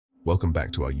Welcome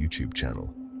back to our YouTube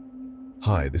channel.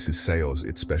 Hi, this is Tails,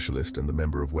 its specialist and the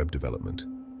member of web development.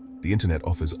 The internet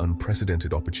offers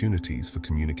unprecedented opportunities for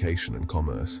communication and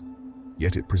commerce,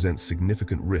 yet it presents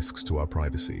significant risks to our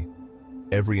privacy.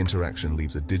 Every interaction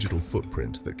leaves a digital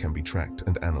footprint that can be tracked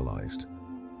and analyzed.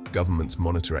 Governments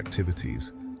monitor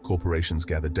activities, corporations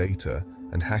gather data,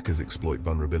 and hackers exploit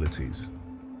vulnerabilities.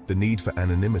 The need for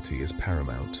anonymity is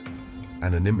paramount.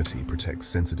 Anonymity protects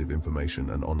sensitive information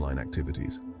and online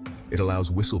activities. It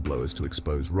allows whistleblowers to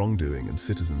expose wrongdoing and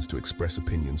citizens to express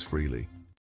opinions freely.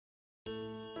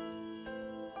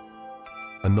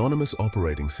 Anonymous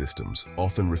operating systems,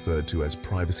 often referred to as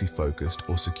privacy-focused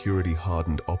or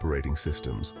security-hardened operating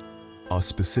systems, are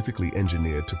specifically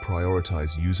engineered to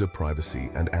prioritize user privacy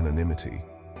and anonymity.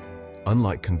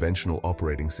 Unlike conventional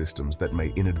operating systems that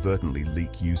may inadvertently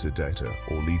leak user data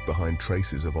or leave behind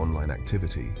traces of online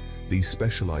activity, these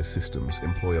specialized systems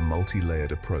employ a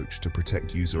multi-layered approach to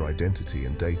protect user identity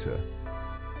and data.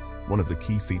 One of the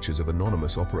key features of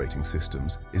anonymous operating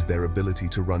systems is their ability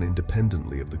to run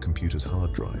independently of the computer's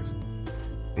hard drive.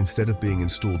 Instead of being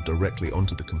installed directly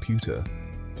onto the computer,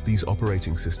 these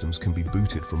operating systems can be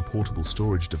booted from portable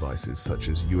storage devices such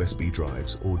as USB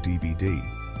drives or DVD.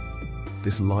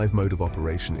 This live mode of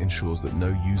operation ensures that no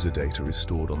user data is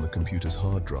stored on the computer's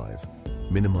hard drive,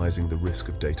 minimizing the risk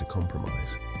of data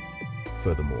compromise.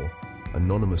 Furthermore,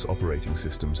 anonymous operating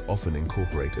systems often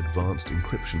incorporate advanced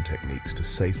encryption techniques to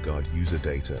safeguard user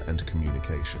data and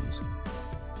communications.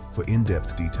 For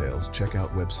in-depth details, check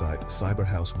out website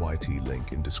CyberHouseYT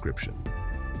link in description.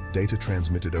 Data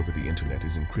transmitted over the internet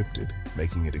is encrypted,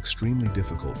 making it extremely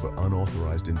difficult for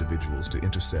unauthorized individuals to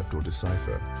intercept or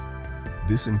decipher.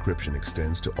 This encryption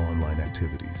extends to online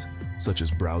activities, such as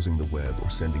browsing the web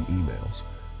or sending emails,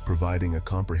 providing a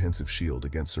comprehensive shield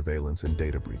against surveillance and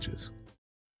data breaches.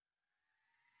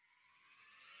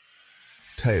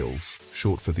 Tails,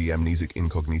 short for the Amnesiac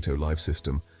Incognito Live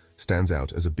System, stands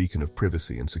out as a beacon of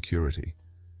privacy and security.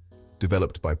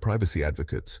 Developed by privacy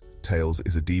advocates, Tails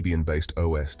is a Debian-based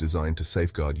OS designed to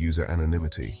safeguard user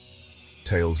anonymity.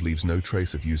 Tails leaves no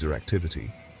trace of user activity,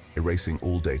 erasing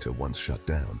all data once shut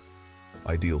down.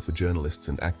 Ideal for journalists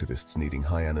and activists needing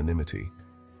high anonymity,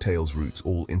 Tails routes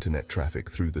all internet traffic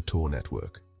through the Tor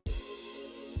network.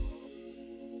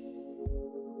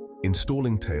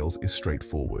 Installing Tails is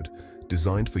straightforward,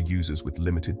 designed for users with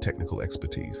limited technical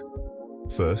expertise.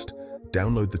 First,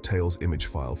 download the Tails image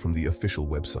file from the official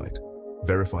website.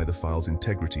 Verify the file's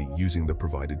integrity using the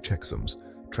provided checksums.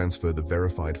 Transfer the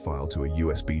verified file to a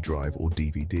USB drive or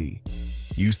DVD.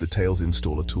 Use the Tails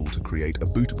installer tool to create a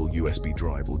bootable USB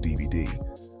drive or DVD.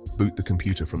 Boot the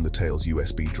computer from the Tails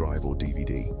USB drive or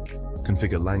DVD.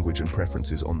 Configure language and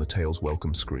preferences on the Tails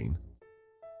welcome screen.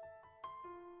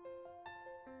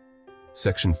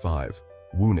 Section 5.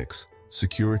 Whonix,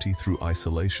 Security through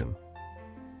Isolation.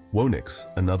 Whonix,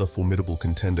 another formidable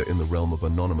contender in the realm of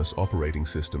anonymous operating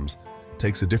systems,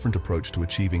 takes a different approach to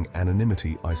achieving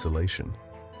anonymity isolation.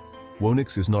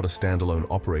 Whonix is not a standalone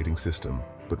operating system,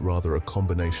 but rather a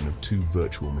combination of two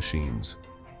virtual machines,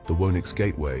 the Whonix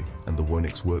Gateway and the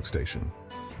Whonix Workstation.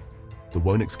 The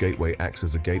Whonix Gateway acts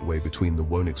as a gateway between the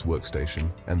Whonix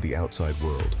Workstation and the outside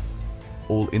world.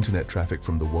 All internet traffic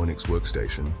from the Whonix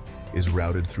Workstation is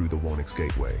routed through the Whonix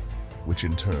Gateway, which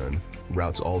in turn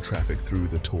routes all traffic through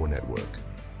the Tor network.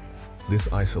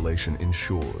 This isolation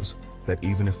ensures that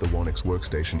even if the Whonix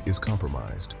Workstation is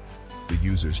compromised, the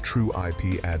user's true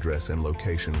IP address and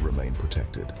location remain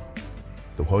protected.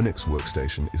 The Whonix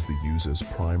Workstation is the user's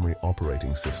primary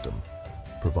operating system,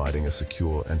 providing a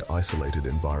secure and isolated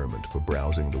environment for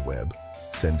browsing the web,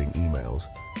 sending emails,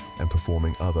 and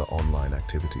performing other online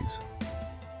activities.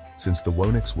 Since the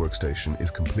Whonix Workstation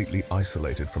is completely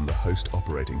isolated from the host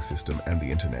operating system and the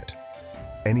internet,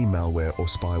 any malware or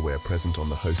spyware present on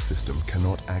the host system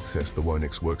cannot access the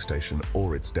Whonix Workstation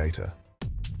or its data.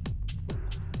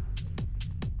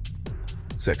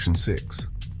 Section 6.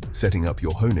 Setting up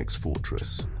your Whonix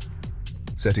fortress.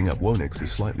 Setting up Whonix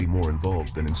is slightly more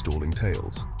involved than installing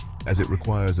Tails, as it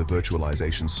requires a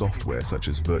virtualization software such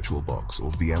as VirtualBox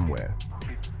or VMware.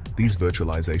 These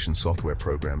virtualization software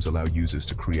programs allow users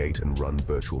to create and run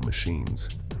virtual machines,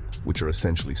 which are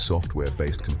essentially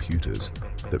software-based computers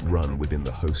that run within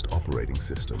the host operating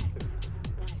system.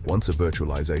 Once a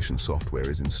virtualization software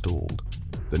is installed,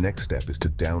 the next step is to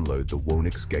download the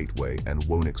Whonix Gateway and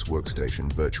Whonix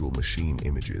Workstation virtual machine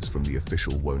images from the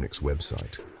official Whonix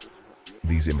website.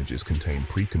 These images contain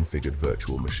pre-configured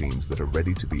virtual machines that are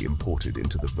ready to be imported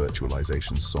into the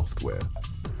virtualization software.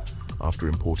 After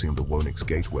importing the Whonix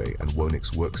Gateway and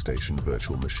Whonix Workstation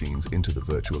virtual machines into the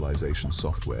virtualization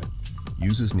software,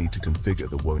 users need to configure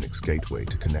the Whonix Gateway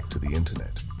to connect to the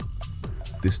internet.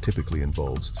 This typically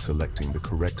involves selecting the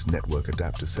correct network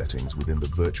adapter settings within the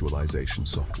virtualization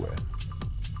software.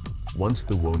 Once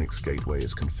the Whonix gateway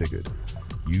is configured,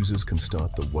 users can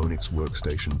start the Whonix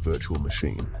Workstation virtual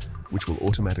machine, which will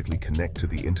automatically connect to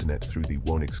the internet through the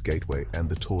Whonix gateway and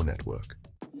the Tor network.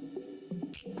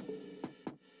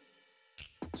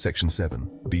 Section 7.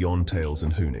 Beyond Tails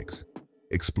and Whonix.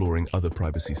 Exploring other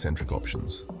privacy-centric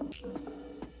options.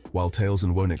 While Tails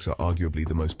and Whonix are arguably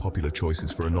the most popular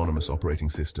choices for anonymous operating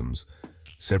systems,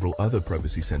 several other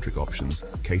privacy-centric options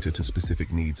cater to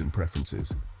specific needs and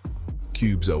preferences.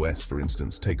 Qubes OS, for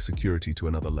instance, takes security to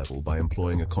another level by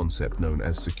employing a concept known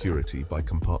as security by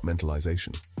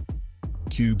compartmentalization.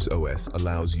 Qubes OS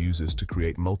allows users to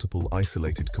create multiple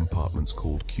isolated compartments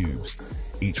called cubes,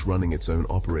 each running its own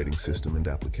operating system and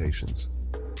applications.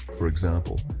 For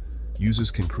example,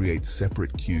 users can create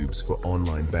separate cubes for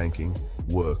online banking,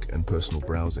 work, and personal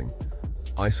browsing,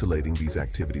 isolating these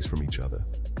activities from each other.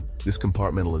 This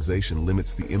compartmentalization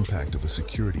limits the impact of a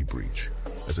security breach,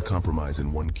 as a compromise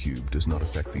in one cube does not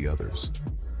affect the others.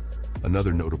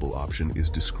 Another notable option is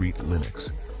Discreete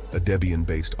Linux, a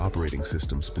Debian-based operating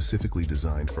system specifically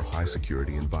designed for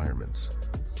high-security environments.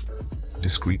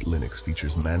 Discreete Linux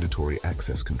features mandatory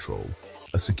access control,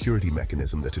 a security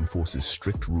mechanism that enforces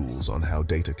strict rules on how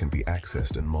data can be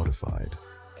accessed and modified.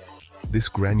 This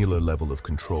granular level of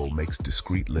control makes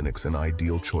Discreete Linux an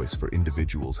ideal choice for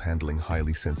individuals handling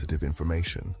highly sensitive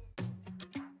information.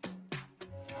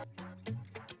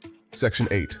 Section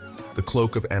 8. The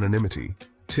Cloak of Anonymity.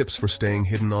 Tips for staying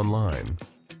hidden online.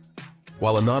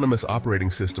 While anonymous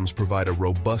operating systems provide a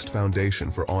robust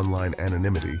foundation for online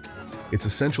anonymity, it's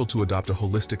essential to adopt a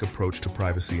holistic approach to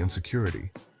privacy and security.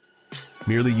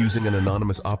 Merely using an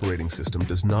anonymous operating system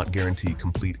does not guarantee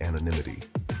complete anonymity.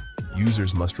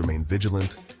 Users must remain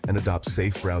vigilant and adopt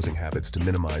safe browsing habits to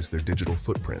minimize their digital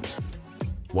footprint.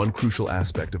 One crucial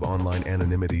aspect of online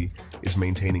anonymity is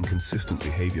maintaining consistent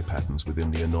behavior patterns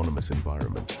within the anonymous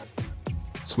environment.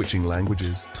 Switching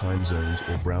languages, time zones,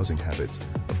 or browsing habits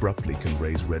abruptly can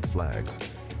raise red flags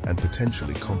and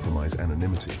potentially compromise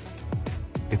anonymity.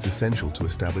 It's essential to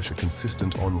establish a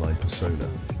consistent online persona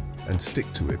and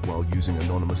stick to it while using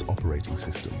anonymous operating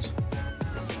systems.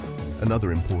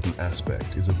 Another important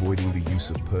aspect is avoiding the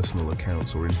use of personal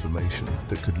accounts or information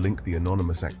that could link the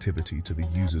anonymous activity to the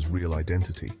user's real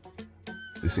identity.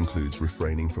 This includes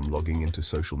refraining from logging into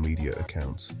social media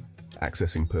accounts,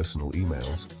 accessing personal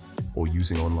emails, or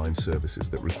using online services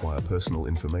that require personal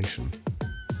information.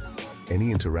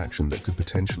 Any interaction that could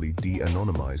potentially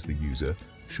de-anonymize the user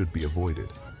should be avoided.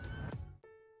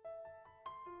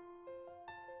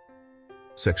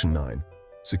 Section 9.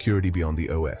 Security beyond the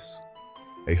OS.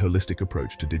 A holistic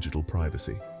approach to digital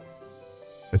privacy.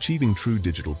 Achieving true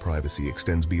digital privacy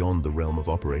extends beyond the realm of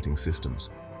operating systems.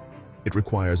 It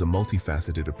requires a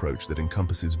multifaceted approach that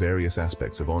encompasses various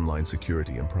aspects of online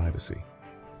security and privacy.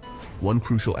 One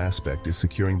crucial aspect is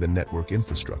securing the network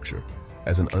infrastructure,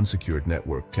 as an unsecured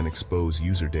network can expose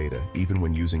user data even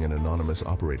when using an anonymous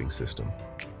operating system.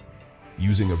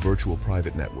 Using a virtual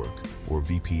private network, or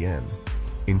VPN,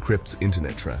 encrypts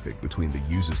internet traffic between the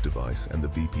user's device and the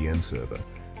VPN server,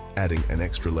 adding an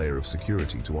extra layer of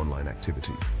security to online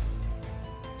activities.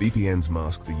 VPNs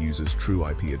mask the user's true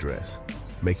IP address,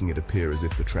 making it appear as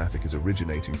if the traffic is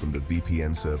originating from the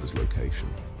VPN server's location.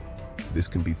 This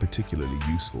can be particularly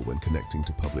useful when connecting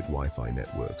to public Wi-Fi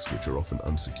networks, which are often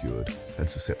unsecured and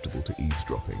susceptible to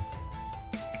eavesdropping.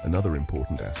 Another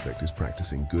important aspect is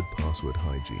practicing good password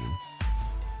hygiene.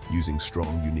 Using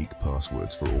strong, unique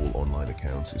passwords for all online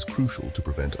accounts is crucial to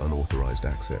prevent unauthorized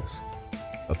access.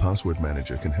 A password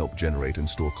manager can help generate and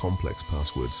store complex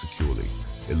passwords securely,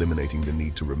 eliminating the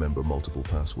need to remember multiple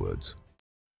passwords.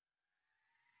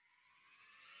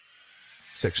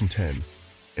 Section 10.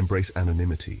 Embrace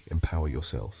anonymity, empower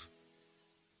yourself.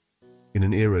 In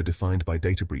an era defined by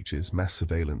data breaches, mass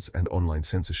surveillance, and online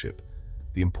censorship,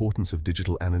 the importance of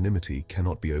digital anonymity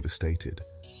cannot be overstated.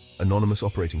 Anonymous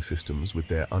operating systems, with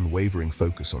their unwavering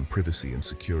focus on privacy and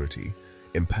security,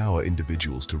 empower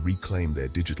individuals to reclaim their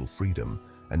digital freedom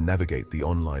and navigate the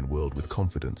online world with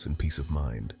confidence and peace of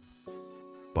mind.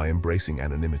 By embracing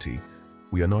anonymity,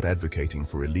 we are not advocating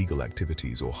for illegal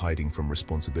activities or hiding from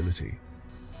responsibility.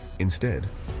 Instead,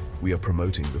 we are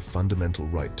promoting the fundamental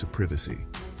right to privacy,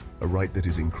 a right that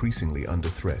is increasingly under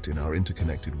threat in our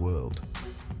interconnected world.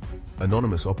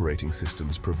 Anonymous operating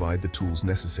systems provide the tools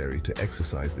necessary to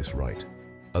exercise this right,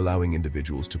 allowing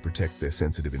individuals to protect their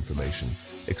sensitive information,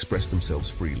 express themselves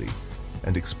freely,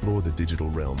 and explore the digital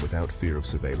realm without fear of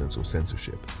surveillance or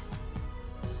censorship.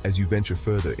 As you venture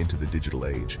further into the digital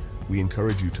age, we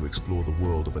encourage you to explore the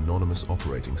world of anonymous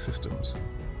operating systems.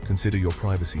 Consider your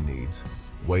privacy needs,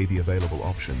 weigh the available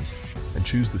options, and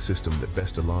choose the system that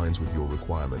best aligns with your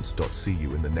requirements. See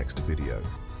you in the next video.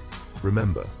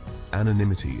 Remember,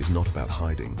 anonymity is not about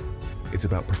hiding. It's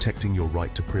about protecting your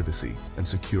right to privacy and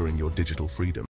securing your digital freedom.